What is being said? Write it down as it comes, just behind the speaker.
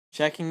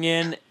Checking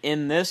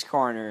in this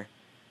corner,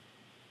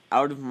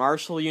 out of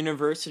Marshall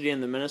University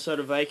and the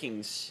Minnesota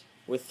Vikings,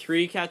 with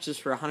 3 catches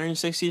for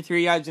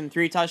 163 yards and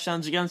 3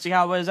 touchdowns against the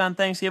Cowboys on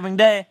Thanksgiving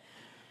Day,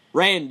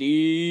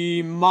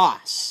 Randy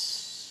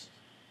Moss.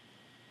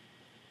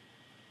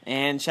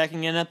 And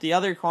checking in at the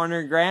other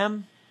corner,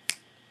 Graham.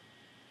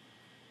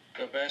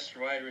 The best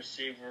wide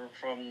receiver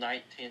from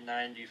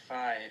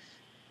 1995.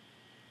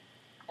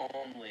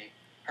 Only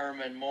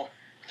Herman Moore.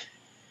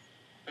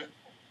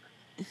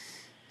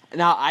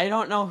 Now, I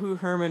don't know who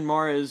Herman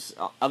Moore is,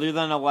 other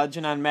than a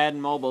legend on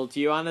Madden Mobile. Do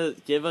you want to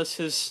give us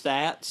his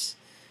stats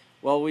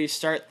while we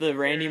start the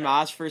Randy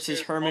Moss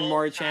versus Herman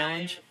Moore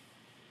challenge?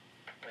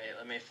 Wait,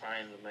 let me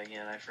find them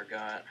again. I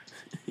forgot.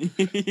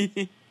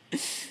 It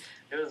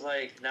was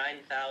like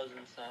 9,000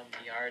 some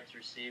yards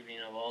receiving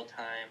of all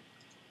time.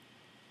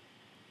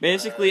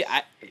 Basically,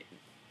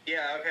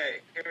 Yeah,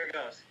 okay. Here it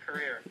goes.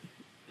 Career.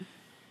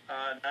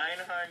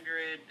 9,000.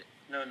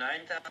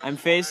 I'm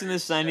facing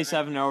this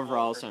 97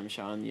 overall, so I'm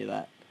showing you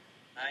that.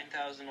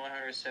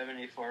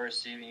 9,174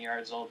 receiving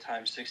yards all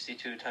time,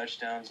 62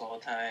 touchdowns all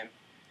time,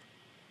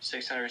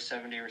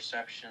 670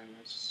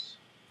 receptions.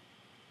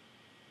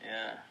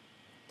 Yeah.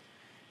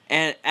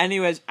 And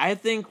anyways, I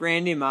think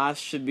Randy Moss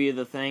should be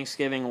the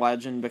Thanksgiving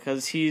legend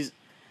because he's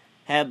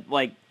had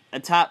like a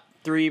top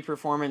 3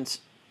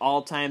 performance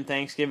all-time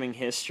Thanksgiving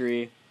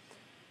history.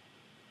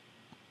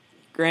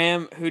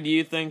 Graham, who do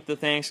you think the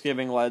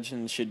Thanksgiving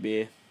legend should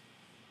be?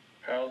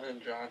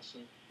 Calvin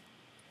Johnson.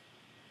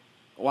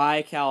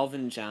 Why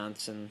Calvin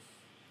Johnson?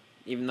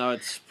 Even though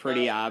it's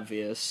pretty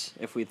obvious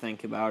if we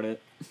think about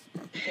it.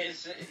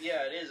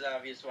 Yeah, it is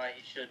obvious why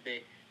he should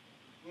be.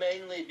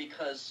 Mainly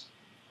because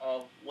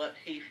of what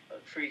he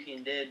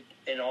freaking did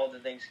in all the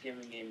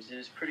Thanksgiving games. It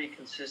was pretty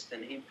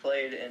consistent. He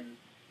played in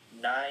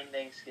 9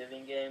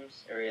 Thanksgiving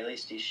games, or at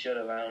least he should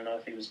have. I don't know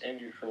if he was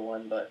injured for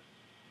one, but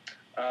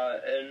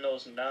in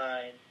those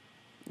 9...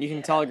 You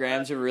can tell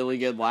Graham's a really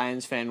good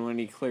Lions fan when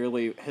he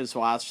clearly has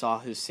watched all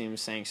his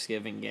team's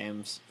Thanksgiving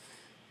games.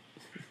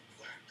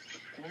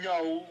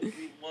 No,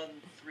 we won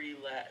 3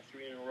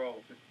 in a row.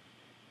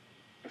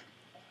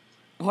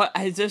 What?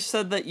 I just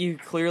said that you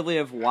clearly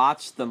have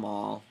watched them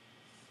all.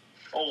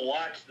 Oh,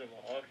 watched them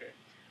all. Okay.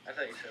 I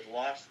thought you said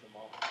lost them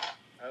all.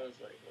 I was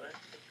like,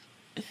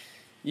 what?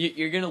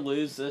 You're going to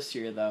lose this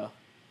year, though.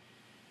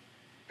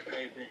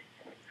 Maybe.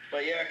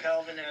 But yeah,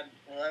 Calvin had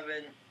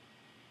 11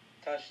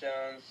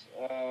 touchdowns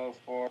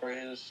for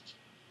his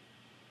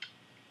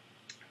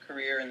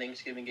career in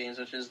Thanksgiving games,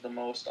 which is the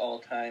most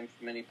all-time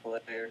from any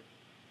player.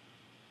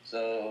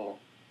 So,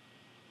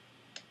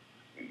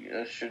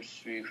 that should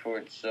speak for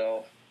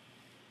itself.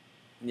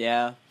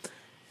 Yeah.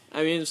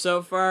 I mean,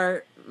 so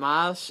far,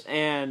 Moss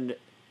and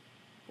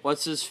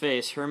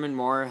what's-his-face, Herman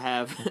Moore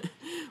have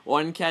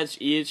 1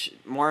 catch each.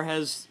 Moore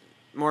has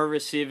more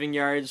receiving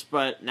yards,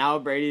 but now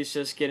Brady's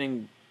just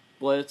getting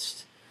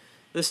blitzed.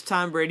 This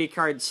Tom Brady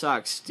card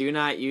sucks. Do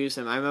not use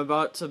him. I'm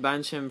about to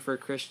bench him for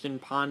Christian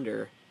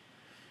Ponder.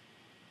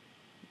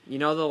 You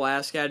know the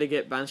last guy to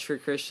get benched for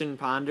Christian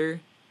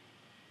Ponder?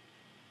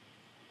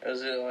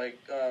 Is it like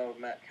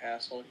Matt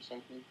Castle or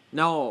something?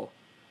 No.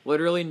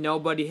 Literally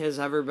nobody has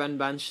ever been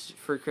benched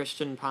for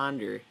Christian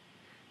Ponder.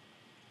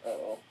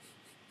 Uh-oh.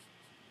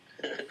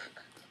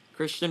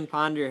 Christian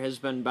Ponder has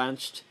been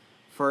benched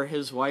for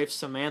his wife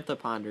Samantha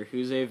Ponder,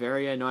 who's a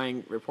very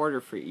annoying reporter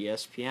for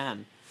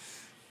ESPN.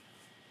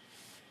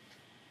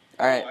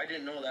 All right. Oh, I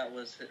didn't know that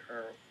was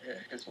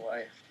his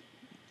wife.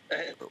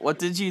 What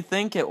did you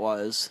think it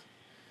was?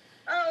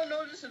 I don't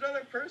know, just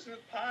another person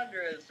with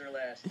Ponder as their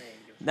last name.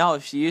 No,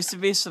 she used to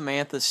be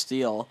Samantha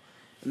Steele,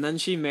 and then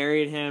she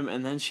married him,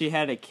 and then she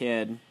had a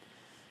kid.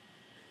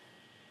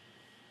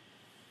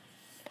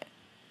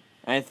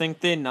 I think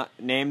they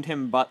named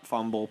him Butt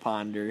Fumble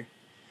Ponder.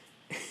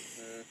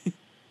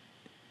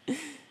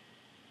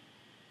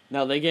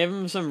 No, they gave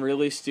him some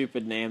really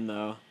stupid name,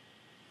 though.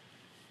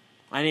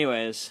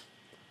 Anyways,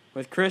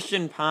 with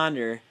Christian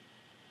Ponder,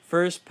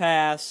 first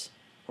pass,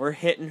 we're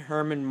hitting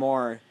Herman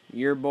Moore,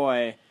 your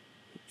boy.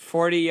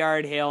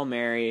 40-yard Hail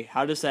Mary.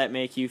 How does that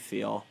make you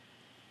feel?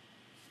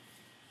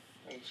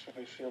 Makes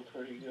me feel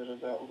pretty good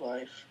about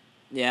life.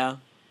 Yeah.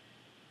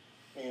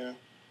 Yeah.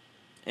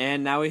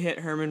 And now we hit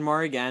Herman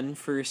Moore again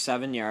for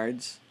 7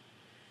 yards.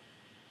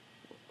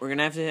 We're going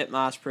to have to hit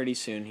Moss pretty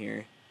soon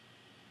here.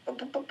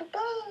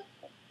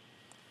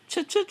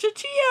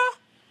 Cha-cha-cha-chia!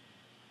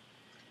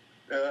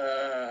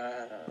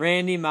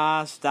 Randy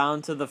Moss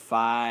down to the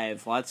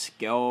 5. Let's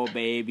go,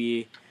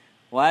 baby.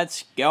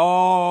 Let's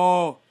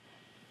go!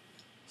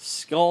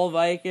 Skull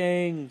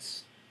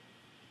Vikings!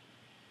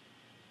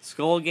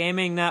 Skull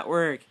Gaming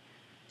Network.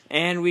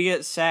 And we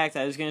get sacked.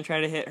 I was going to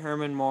try to hit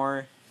Herman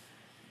Moore,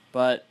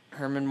 but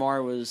Herman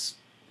Moore was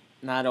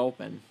not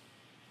open.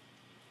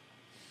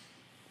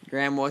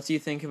 Graham, what do you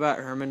think about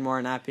Herman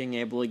Moore not being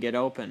able to get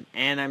open?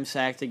 And I'm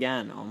sacked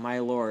again. Oh, my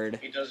lord.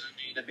 He doesn't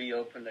need to be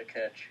open to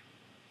catch.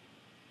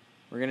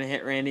 We're going to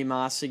hit Randy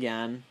Moss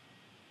again.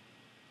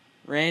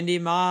 Randy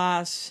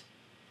Moss.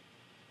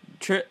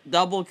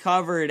 Double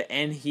covered,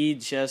 and he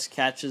just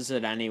catches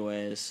it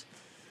anyways.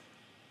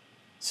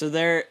 So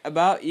they're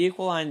about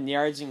equal on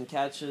yards and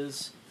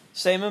catches.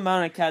 Same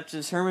amount of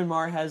catches. Herman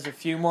Moore has a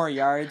few more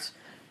yards,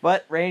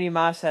 but Randy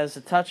Moss has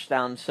a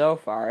touchdown so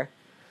far.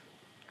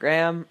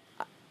 Graham,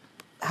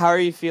 how are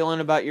you feeling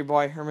about your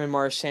boy Herman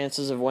Moore's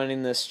chances of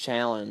winning this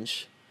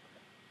challenge?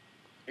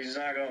 He's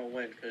not going to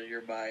win because you're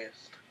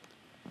biased.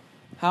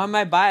 How am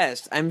I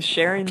biased? I'm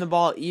sharing the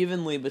ball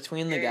evenly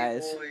between the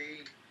guys. Boy.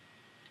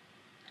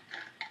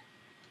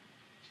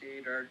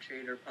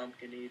 Cheater,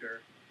 pumpkin eater.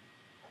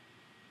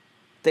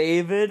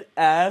 David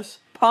S.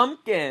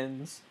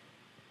 Pumpkins.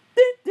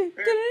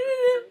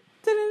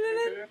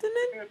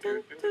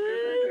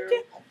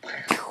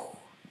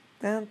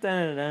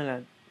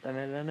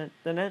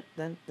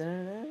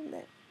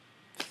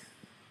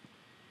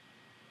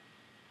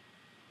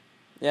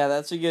 Yeah,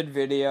 that's a good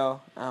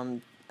video.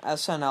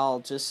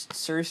 SNL, just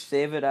search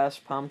David S.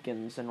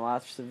 Pumpkins and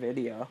watch the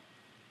video.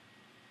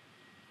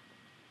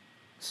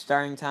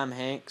 Starring Tom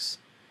Hanks.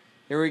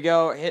 Here we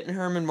go, hitting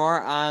Herman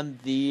Moore on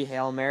the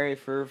Hail Mary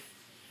for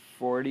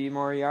 40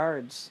 more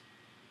yards.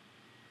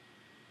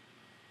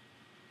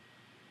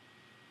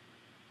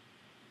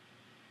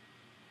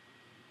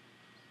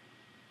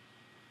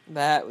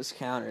 That was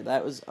counter.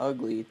 That was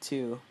ugly,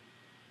 too.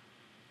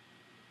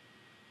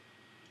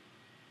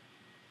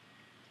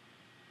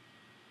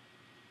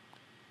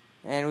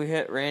 And we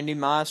hit Randy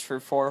Moss for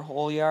 4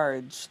 whole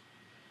yards.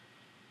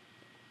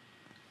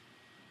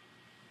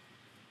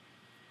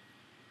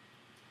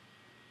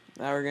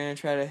 Now we're going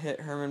to try to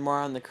hit Herman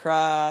Moore on the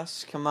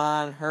cross. Come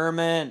on,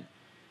 Herman.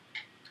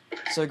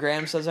 So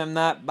Graham says I'm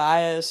not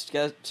biased.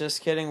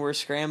 Just kidding, we're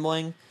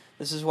scrambling.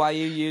 This is why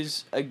you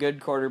use a good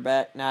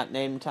quarterback not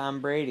named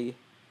Tom Brady.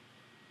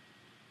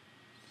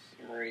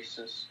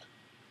 Racist.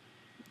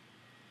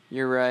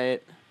 You're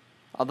right.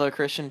 Although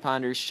Christian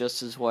Ponder's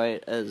just as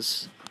white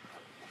as...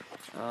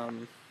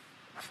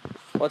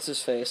 what's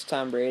his face?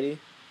 Tom Brady?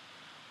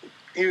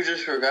 You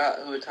just forgot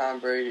who Tom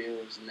Brady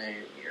was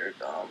named. You're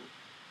dumb.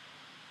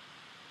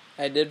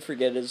 I did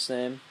forget his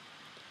name.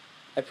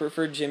 I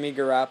prefer Jimmy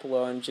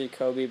Garoppolo and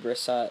Jacoby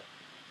Brissett.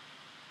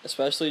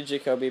 Especially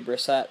Jacoby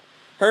Brissett.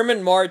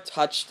 Herman Moore,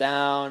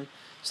 touchdown.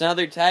 So now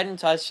they're tied in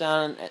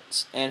touchdown,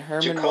 and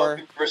Herman Moore...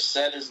 Jacoby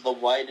Brissett is the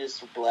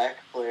whitest black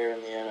player in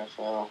the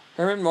NFL.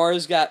 Herman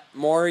Moore's got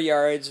more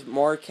yards,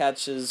 more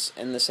catches,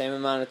 and the same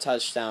amount of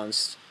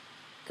touchdowns.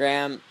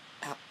 Graham,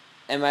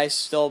 am I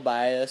still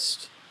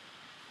biased?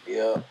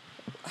 Yeah.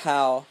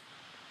 How?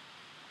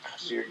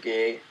 Because you're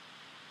gay.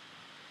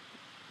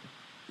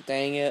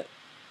 Dang it.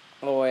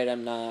 Oh, wait,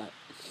 I'm not.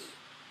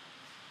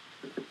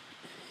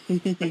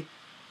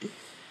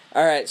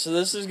 Alright, so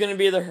this is going to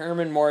be the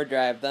Herman Moore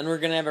drive. Then we're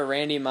going to have a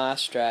Randy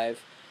Moss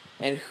drive.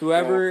 And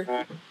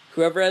whoever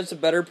has a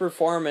better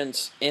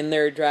performance in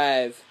their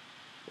drive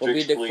will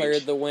be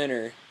declared the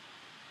winner.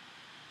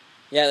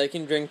 Yeah, they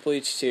can drink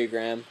bleach too,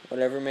 Graham.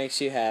 Whatever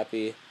makes you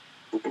happy.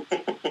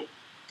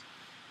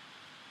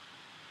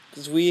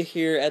 Because we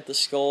here at the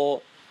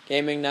Skull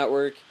Gaming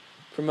Network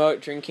promote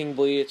drinking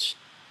bleach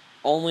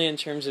only in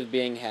terms of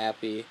being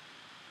happy.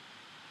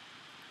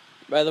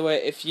 By the way,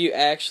 if you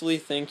actually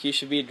think you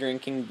should be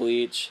drinking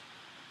bleach,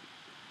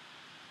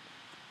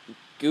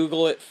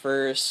 Google it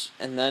first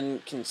and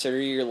then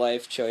consider your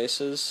life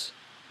choices,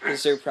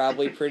 because they're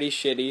probably pretty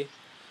shitty.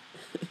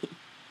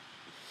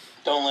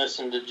 Don't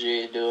listen to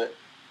G, do it.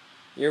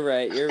 You're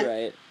right, you're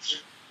right.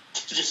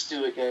 Just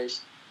do it,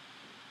 guys.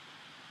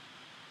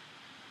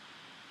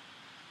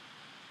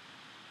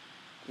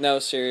 No,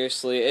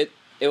 seriously, it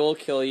will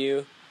kill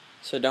you,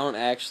 so don't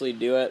actually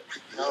do it.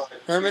 No,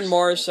 Herman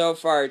Moore so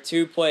far,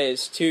 2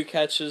 plays, 2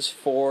 catches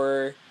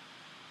for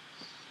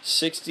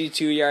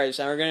 62 yards.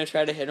 Now we're going to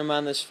try to hit him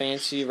on this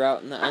fancy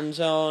route in the end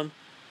zone.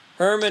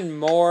 Herman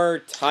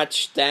Moore,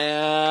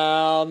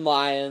 touchdown,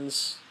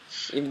 Lions.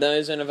 Even though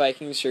he's in a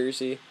Vikings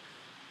jersey.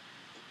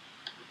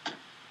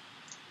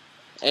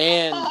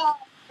 And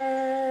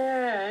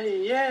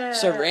yeah.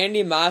 So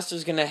Randy Moss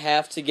is going to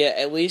have to get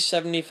at least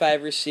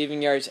 75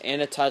 receiving yards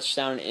and a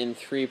touchdown in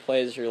 3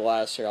 plays or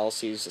less, or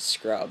else he's a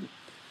scrub.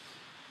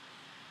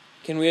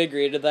 Can we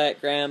agree to that,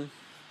 Graham?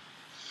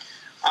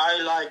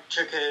 I like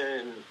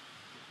chicken.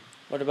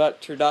 What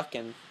about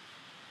turducken?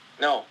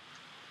 No.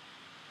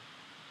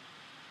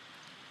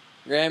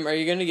 Graham, are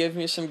you going to give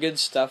me some good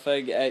stuff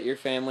at your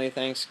family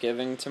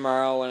Thanksgiving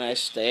tomorrow when I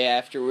stay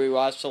after we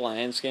watch the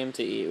Lions game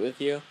to eat with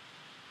you?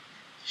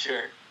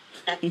 Sure.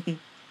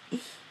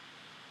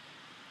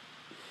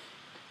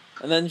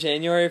 And then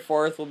January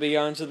 4th, we'll be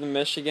going to the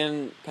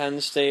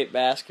Michigan-Penn State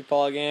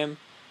basketball game,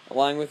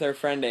 along with our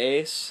friend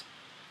Ace.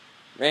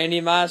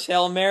 Randy Moss,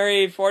 Hail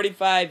Mary,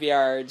 45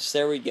 yards.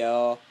 There we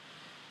go.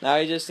 Now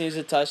he just needs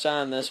a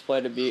touchdown on this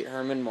play to beat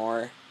Herman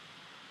Moore.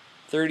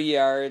 30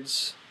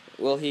 yards.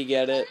 Will he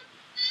get it?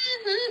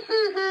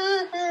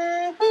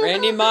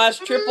 Randy Moss,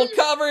 triple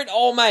covered.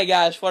 Oh my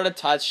gosh, what a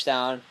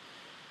touchdown.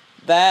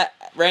 That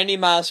Randy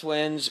Moss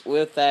wins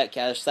with that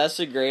catch. That's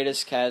the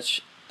greatest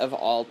catch of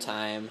all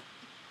time.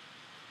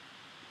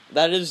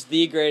 That is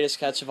the greatest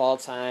catch of all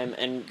time.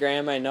 And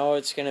Graham, I know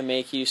it's going to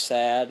make you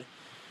sad,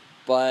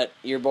 but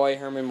your boy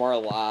Herman Moore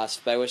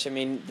lost. By which I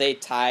mean they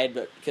tied,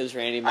 but because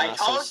Randy Moss.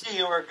 I told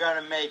you were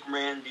gonna make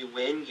Randy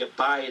win, you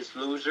biased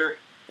loser.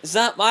 It's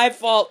not my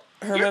fault.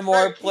 Herman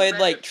Moore played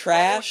like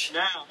trash.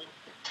 Now,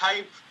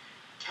 type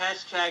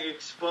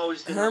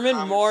 #exposed.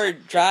 Herman Moore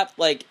dropped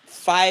like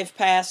 5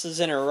 passes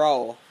in a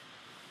row.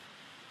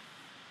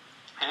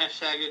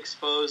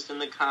 #exposed in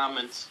the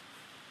comments.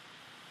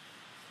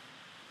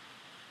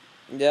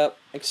 Yep,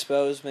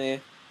 expose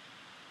me.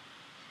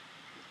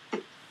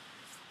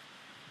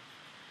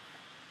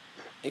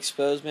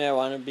 Expose me, I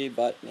want to be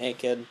butt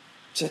naked.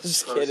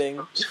 Just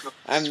kidding.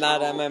 I'm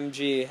not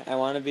MMG. I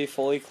want to be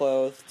fully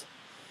clothed.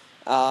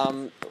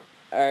 Alright,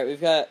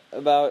 we've got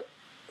about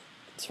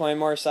 20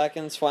 more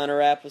seconds. Want to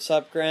wrap us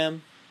up,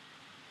 Graham?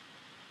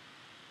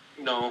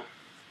 No.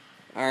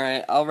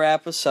 Alright, I'll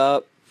wrap us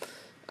up.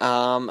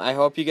 I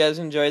hope you guys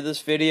enjoyed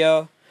this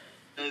video.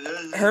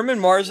 Herman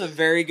Moore's a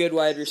very good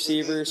wide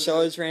receiver.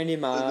 So is Randy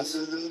Moss.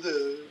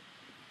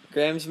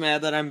 Graham's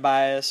mad that I'm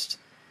biased.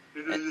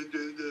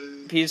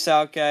 Peace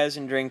out, guys,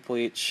 and drink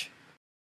bleach.